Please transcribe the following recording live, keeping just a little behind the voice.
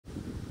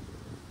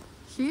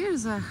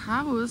Here's a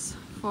house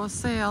for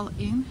sale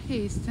in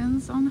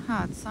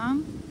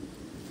Hastings-on-Hudson.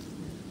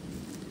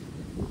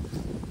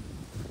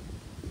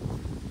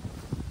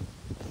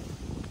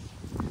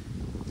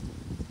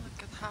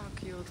 Look at how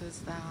cute is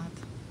that.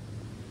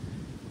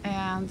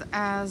 And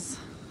as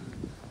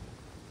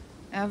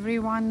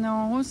everyone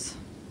knows,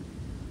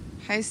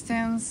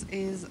 Hastings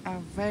is a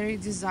very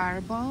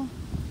desirable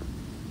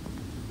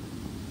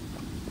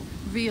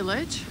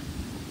village.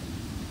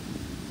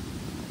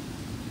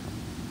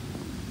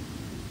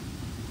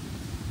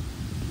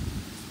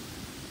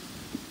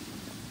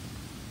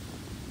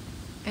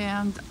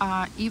 And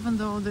even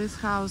though this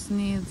house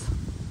needs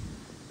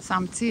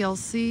some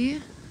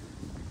TLC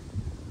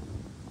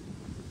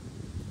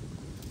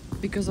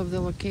because of the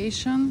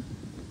location,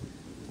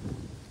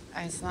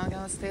 it's not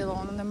gonna stay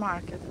long on the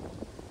market.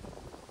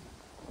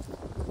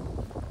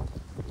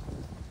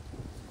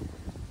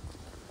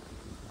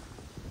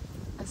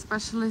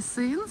 Especially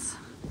since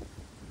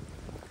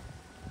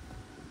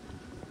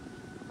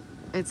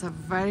it's a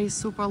very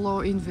super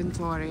low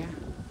inventory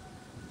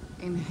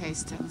in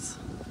Hastings.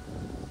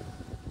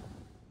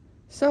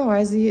 So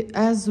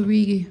as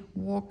we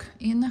walk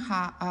in the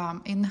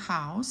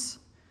house,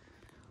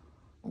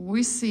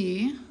 we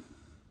see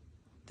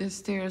the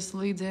stairs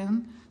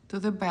leading to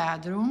the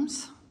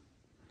bedrooms.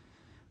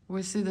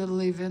 We see the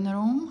living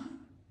room,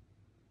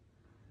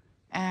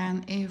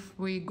 and if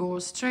we go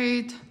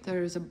straight,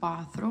 there is a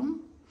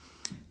bathroom,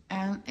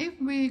 and if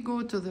we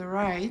go to the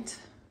right,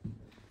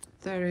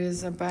 there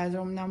is a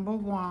bedroom number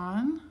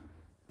 1,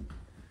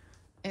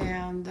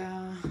 and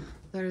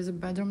there is a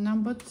bedroom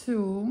number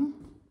 2.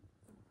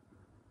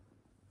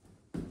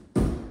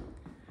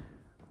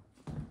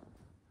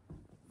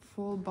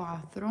 Full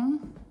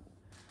bathroom.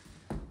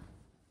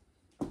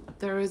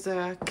 There is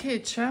a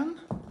kitchen,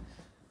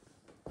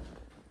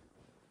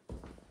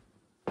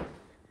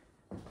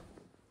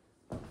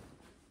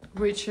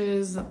 which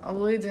is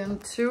leading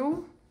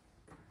to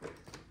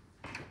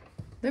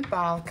the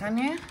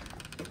balcony.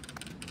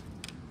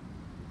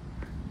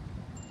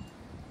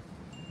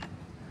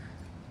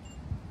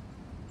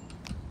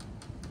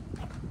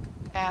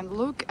 And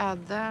look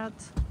at that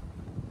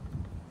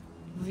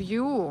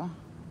view.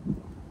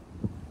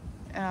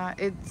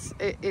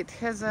 It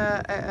has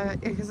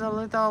a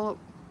little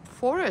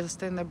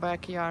forest in the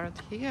backyard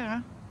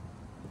here.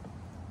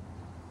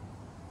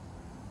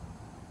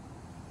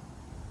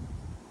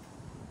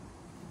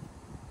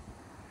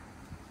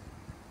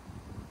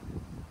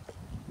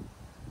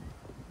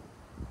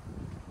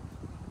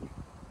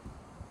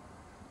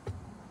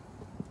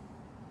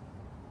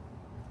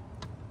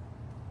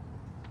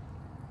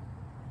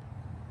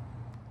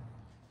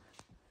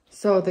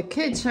 So the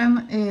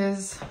kitchen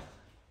is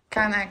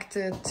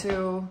connected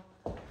to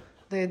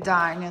the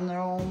dining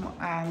room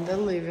and the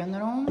living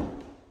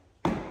room.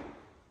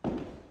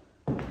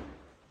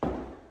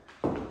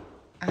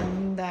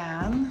 And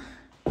then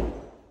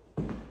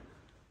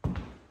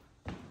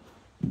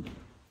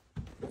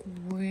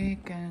we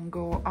can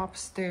go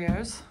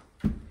upstairs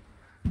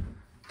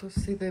to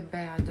see the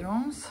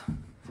bedrooms.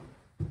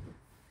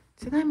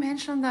 Did I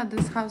mention that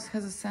this house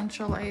has a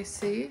central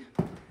AC?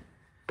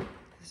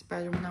 This is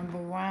bedroom number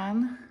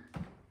 1.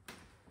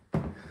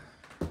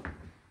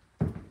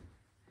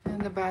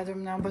 And the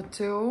bedroom number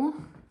 2.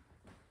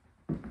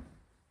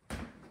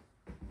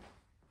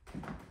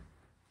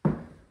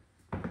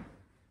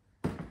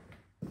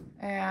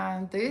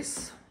 And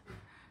this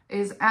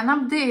is an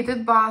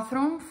updated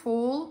bathroom,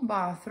 full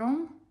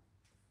bathroom.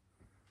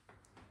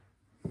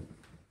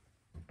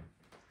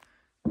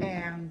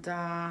 And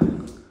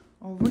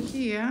over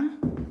here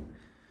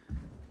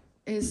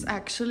is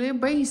actually a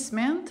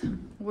basement,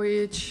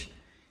 which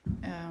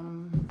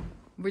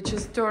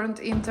is turned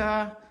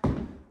into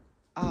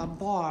a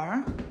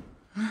bar,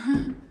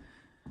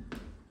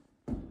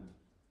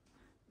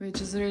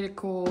 which is really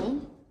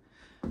cool.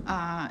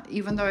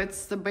 Even though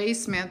it's the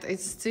basement,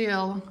 it's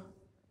still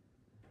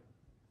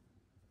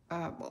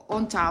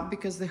on top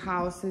because the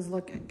house is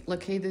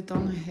located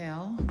on a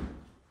hill.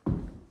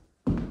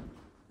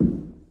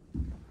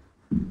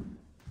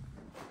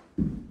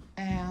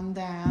 And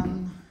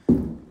then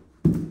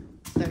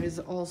there is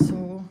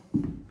also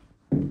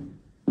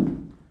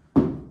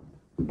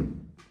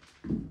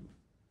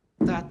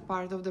that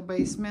part of the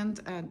basement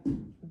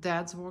and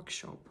Dad's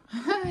workshop.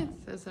 It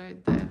says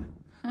right there.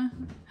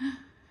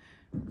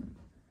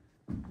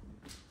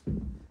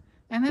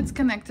 And it's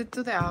connected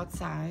to the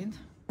outside.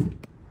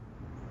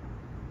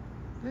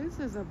 This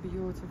is a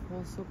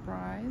beautiful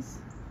surprise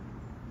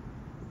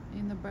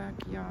in the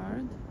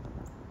backyard.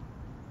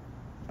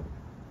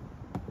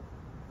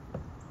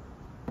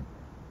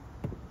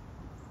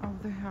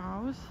 Of the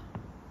house.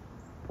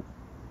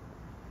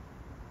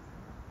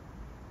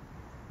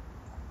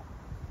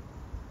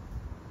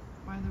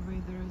 By the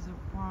way, there is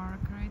a park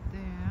right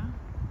there.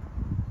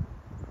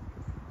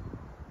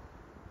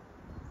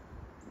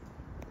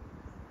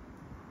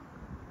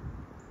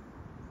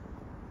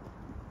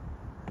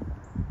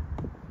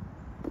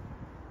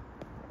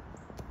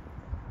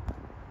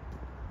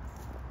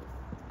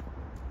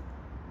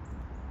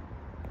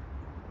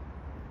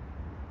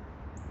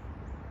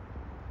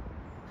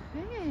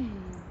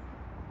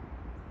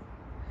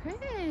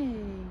 Hey.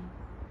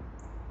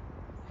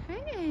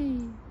 Hey.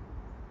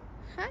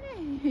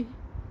 Hey.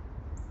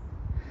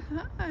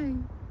 Hi.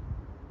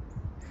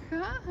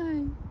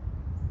 Hi.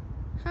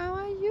 How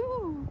are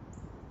you?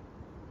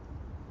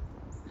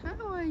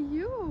 How are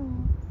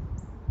you?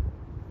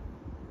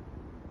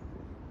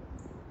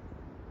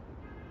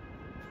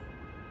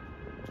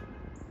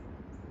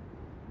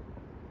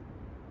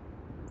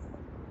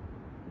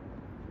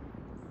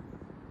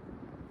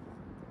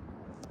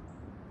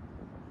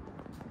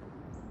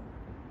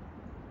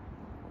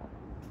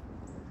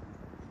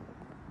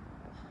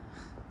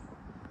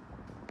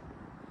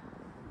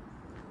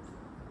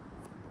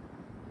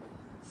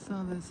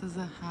 So this is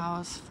a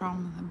house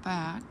from the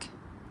back.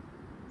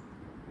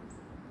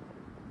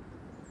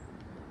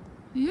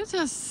 You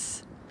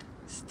just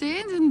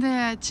standing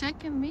there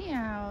checking me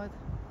out.